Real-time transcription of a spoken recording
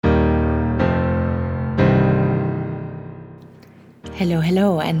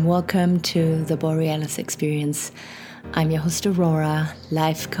Hello, and welcome to the Borealis Experience. I'm your host, Aurora,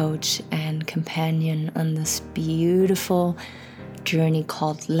 life coach and companion on this beautiful journey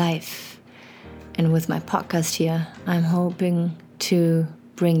called life. And with my podcast here, I'm hoping to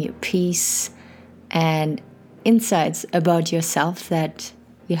bring you peace and insights about yourself that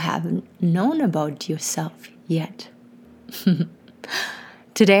you haven't known about yourself yet.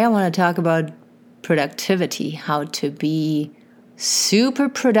 Today, I want to talk about productivity, how to be super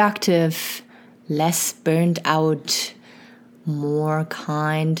productive, less burned out, more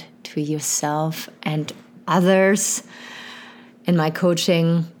kind to yourself and others. In my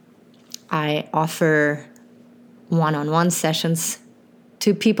coaching, I offer one-on-one sessions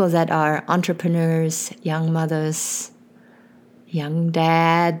to people that are entrepreneurs, young mothers, young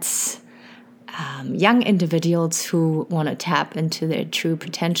dads, young individuals who want to tap into their true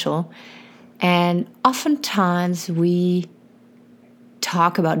potential. And oftentimes we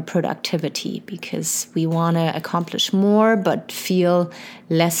talk about productivity because we want to accomplish more but feel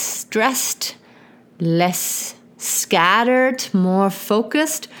less stressed, less scattered, more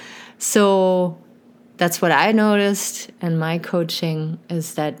focused. So that's what I noticed in my coaching,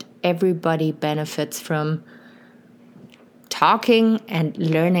 is that everybody benefits from talking and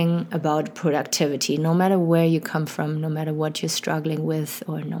learning about productivity, no matter where you come from, no matter what you're struggling with,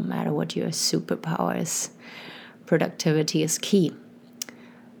 or no matter what your superpower is. Productivity is key.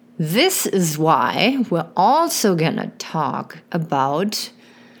 This is why we're also going to talk about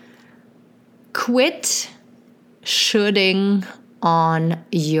quit shoulding on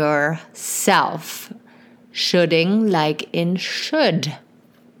yourself. Shoulding like in should.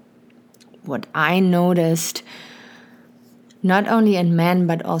 What I noticed, not only in men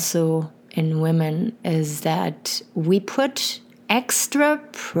but also in women, is that we put extra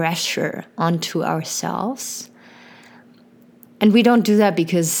pressure onto ourselves. And we don't do that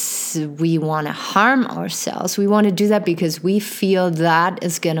because we want to harm ourselves. We want to do that because we feel that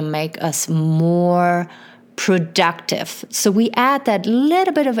is going to make us more productive. So we add that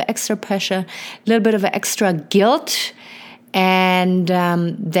little bit of extra pressure, a little bit of extra guilt, and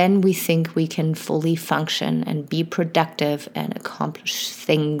then we think we can fully function and be productive and accomplish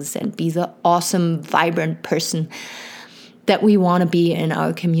things and be the awesome, vibrant person that we want to be in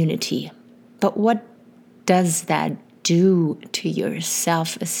our community. But what does that do to your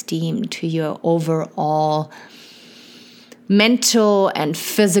self-esteem, to your overall mental and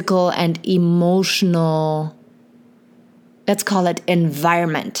physical and emotional, let's call it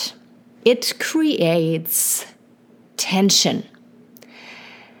environment? It creates tension.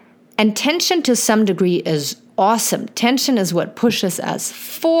 And tension to some degree is awesome. Tension is what pushes us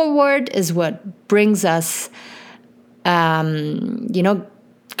forward, is what brings us,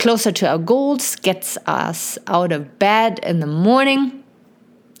 closer to our goals, gets us out of bed in the morning.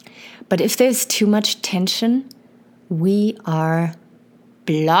 But if there's too much tension, we are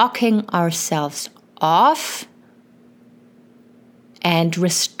blocking ourselves off and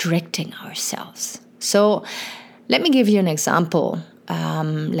restricting ourselves. So let me give you an example.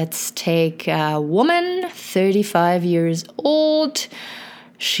 Let's take a woman, 35 years old.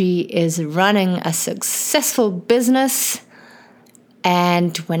 She is running a successful business.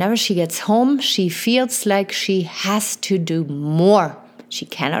 And whenever she gets home, she feels like she has to do more. She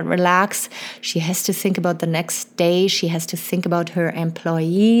cannot relax. She has to think about the next day. She has to think about her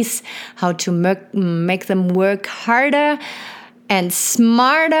employees, how to make them work harder and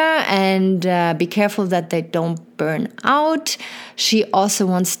smarter, and be careful that they don't burn out. She also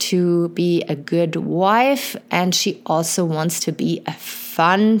wants to be a good wife, and she also wants to be a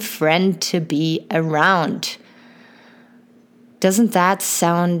fun friend to be around. Doesn't that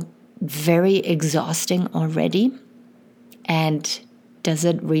sound very exhausting already? And does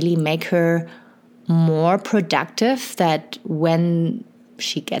it really make her more productive that when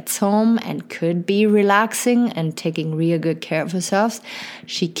she gets home and could be relaxing and taking real good care of herself,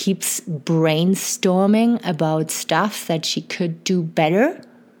 she keeps brainstorming about stuff that she could do better?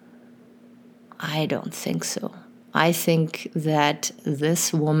 I don't think so. I think that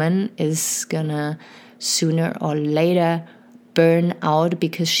this woman is gonna sooner or later burn out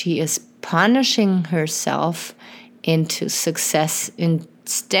because she is punishing herself into success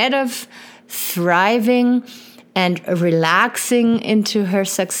instead of thriving and relaxing into her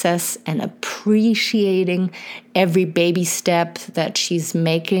success and appreciating every baby step that she's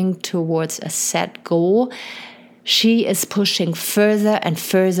making towards a set goal. She is pushing further and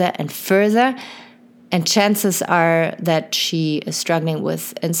further and further. And chances are that she is struggling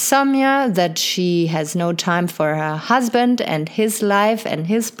with insomnia, that she has no time for her husband and his life and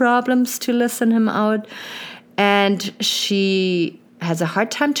his problems to listen him out. And she has a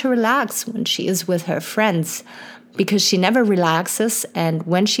hard time to relax when she is with her friends, because she never relaxes. And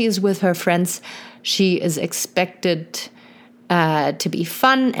when she is with her friends, she is expected to be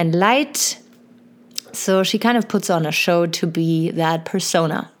fun and light. So she kind of puts on a show to be that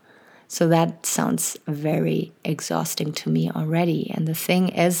persona. So that sounds very exhausting to me already. And the thing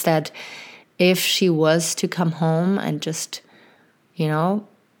is that if she was to come home and just,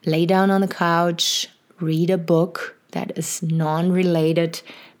 lay down on the couch, read a book that is non-related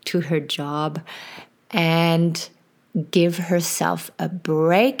to her job, and give herself a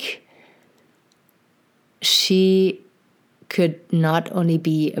break, she could not only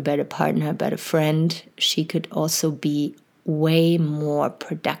be a better partner, but a friend. She could also be way more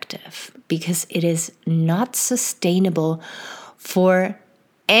productive, because it is not sustainable for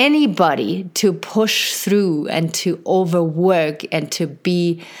anybody to push through and to overwork and to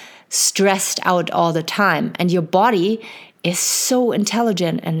be stressed out all the time. And your body is so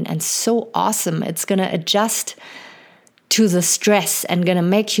intelligent and so awesome. It's going to adjust to the stress and going to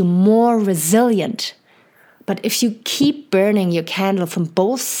make you more resilient. But if you keep burning your candle from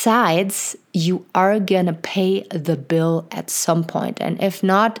both sides, you are going to pay the bill at some point. And if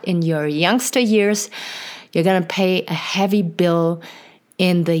not in your youngster years, you're going to pay a heavy bill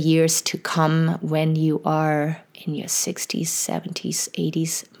in the years to come when you are in your 60s, 70s,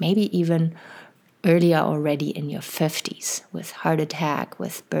 80s, maybe even earlier already in your 50s, with heart attack,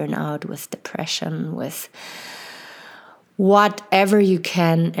 with burnout, with depression, with whatever you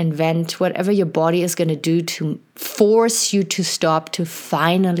can invent, whatever your body is going to do to force you to stop, to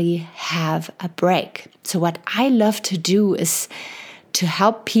finally have a break. So what I love to do is to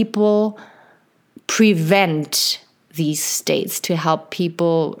help people prevent these states, to help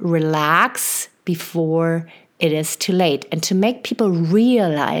people relax before it is too late, and to make people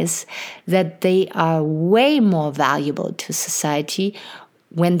realize that they are way more valuable to society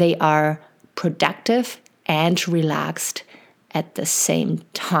when they are productive and relaxed at the same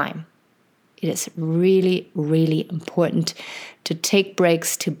time. It is really, really important to take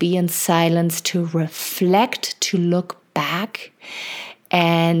breaks, to be in silence, to reflect, to look back.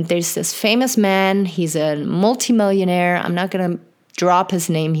 And there's this famous man, he's a multimillionaire. I'm not going to drop his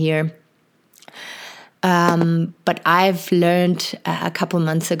name here. But I've learned a couple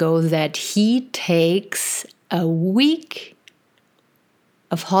months ago that he takes a week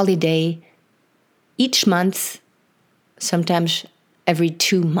of holiday each month, sometimes every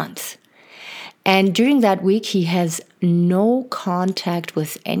 2 months. And during that week, he has no contact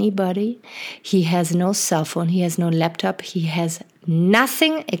with anybody. He has no cell phone. He has no laptop. He has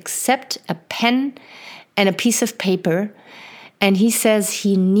nothing except a pen and a piece of paper. And he says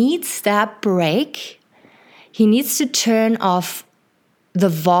he needs that break. He needs to turn off the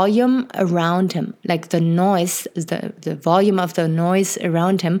volume around him, like the noise, the volume of the noise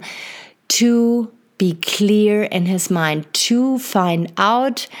around him, to be clear in his mind, to find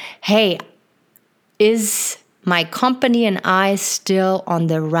out, hey, is my company and I still on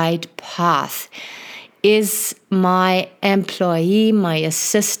the right path? Is my employee, my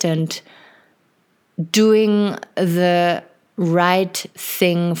assistant, doing the right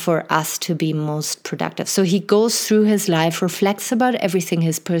thing for us to be most productive? So he goes through his life, reflects about everything,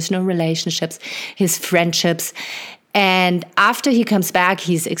 his personal relationships, his friendships. And after he comes back,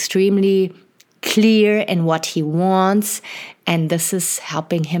 he's extremely clear in what he wants. And this is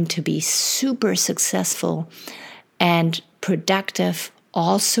helping him to be super successful and productive,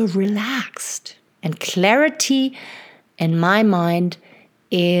 also relaxed. And clarity, in my mind,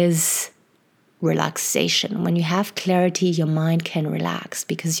 is relaxation. When you have clarity, your mind can relax,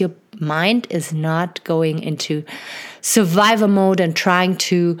 because your mind is not going into survivor mode and trying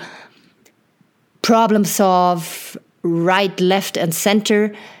to problem solve right, left, and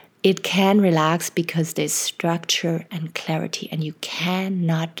center. It can relax because there's structure and clarity, and you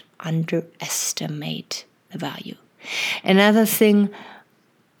cannot underestimate the value. Another thing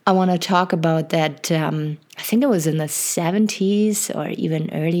I want to talk about that I think it was in the 70s or even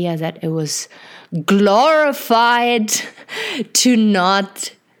earlier, that it was glorified to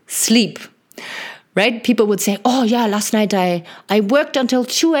not sleep, right? People would say, oh yeah, last night I worked until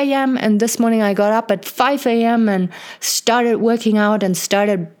 2 a.m. and this morning I got up at 5 a.m. and started working out and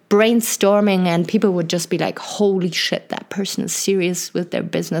started brainstorming. And people would just be like, holy shit, that person is serious with their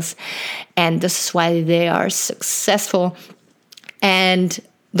business. And this is why they are successful. And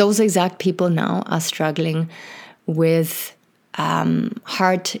those exact people now are struggling with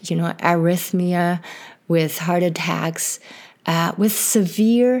heart, arrhythmia, with heart attacks, with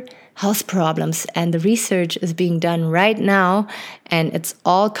severe health problems. And the research is being done right now, and it's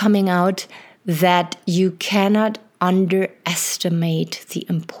all coming out that you cannot underestimate the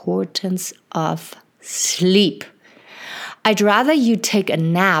importance of sleep. I'd rather you take a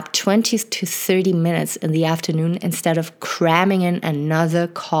nap 20 to 30 minutes in the afternoon instead of cramming in another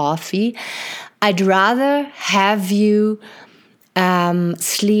coffee. I'd rather have you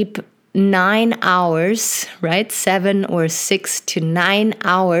sleep 9 hours, right? 7 or 6 to 9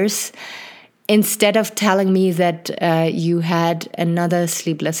 hours, instead of telling me that you had another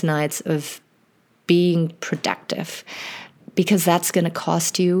sleepless nights of being productive, because that's going to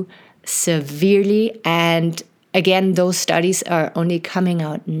cost you severely. And again, those studies are only coming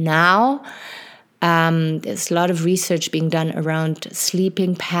out now. There's a lot of research being done around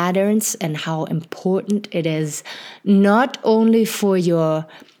sleeping patterns and how important it is, not only for your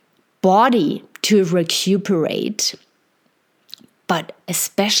body to recuperate, but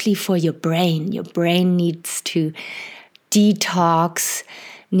especially for your brain. Your brain needs to detox,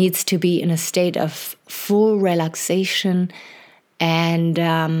 needs to be in a state of full relaxation. And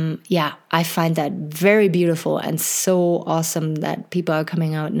I find that very beautiful and so awesome that people are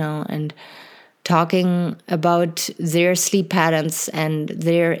coming out now and talking about their sleep patterns and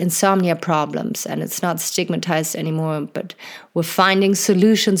their insomnia problems. And it's not stigmatized anymore, but we're finding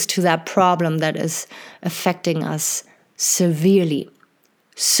solutions to that problem that is affecting us severely.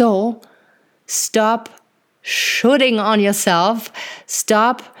 So stop shooting on yourself.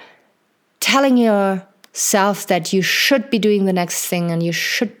 Stop telling yourself that you should be doing the next thing and you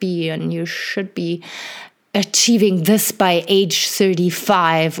should be achieving this by age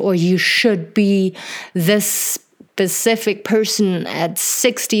 35, or you should be this specific person at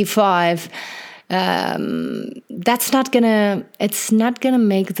 65. It's not gonna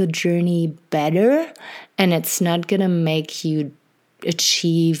make the journey better, and it's not gonna make you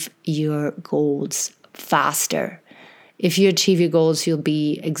achieve your goals faster. If you achieve your goals, you'll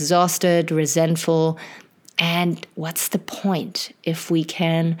be exhausted, resentful, and what's the point if we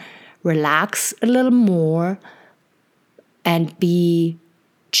can relax a little more and be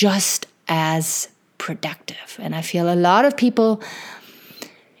just as productive? And I feel a lot of people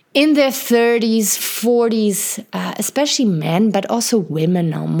in their 30s, 40s, especially men, but also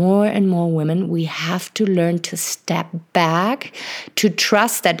women now, more and more women, we have to learn to step back, to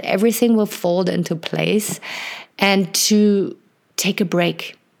trust that everything will fold into place, and to take a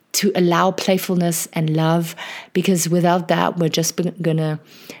break, to allow playfulness and love, because without that, we're just gonna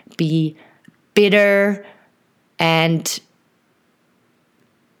be bitter and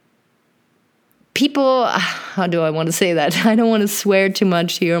people, how do I want to say that? I don't want to swear too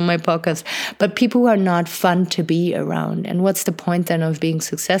much here on my podcast, but people who are not fun to be around. And what's the point then of being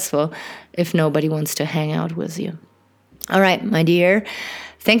successful if nobody wants to hang out with you? All right, my dear,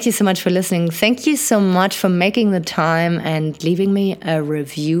 thank you so much for listening. Thank you so much for making the time and leaving me a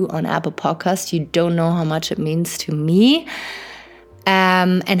review on Apple Podcasts. You don't know how much it means to me,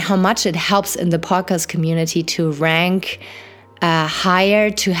 and how much it helps in the podcast community to rank higher,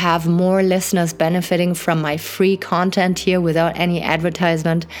 to have more listeners benefiting from my free content here without any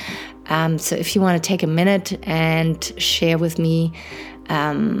advertisement. So if you want to take a minute and share with me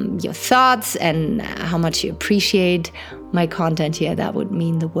your thoughts and how much you appreciate my content here, that would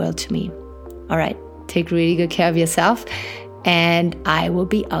mean the world to me. All right, take really good care of yourself, and I will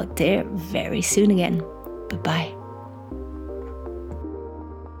be out there very soon again. Bye-bye.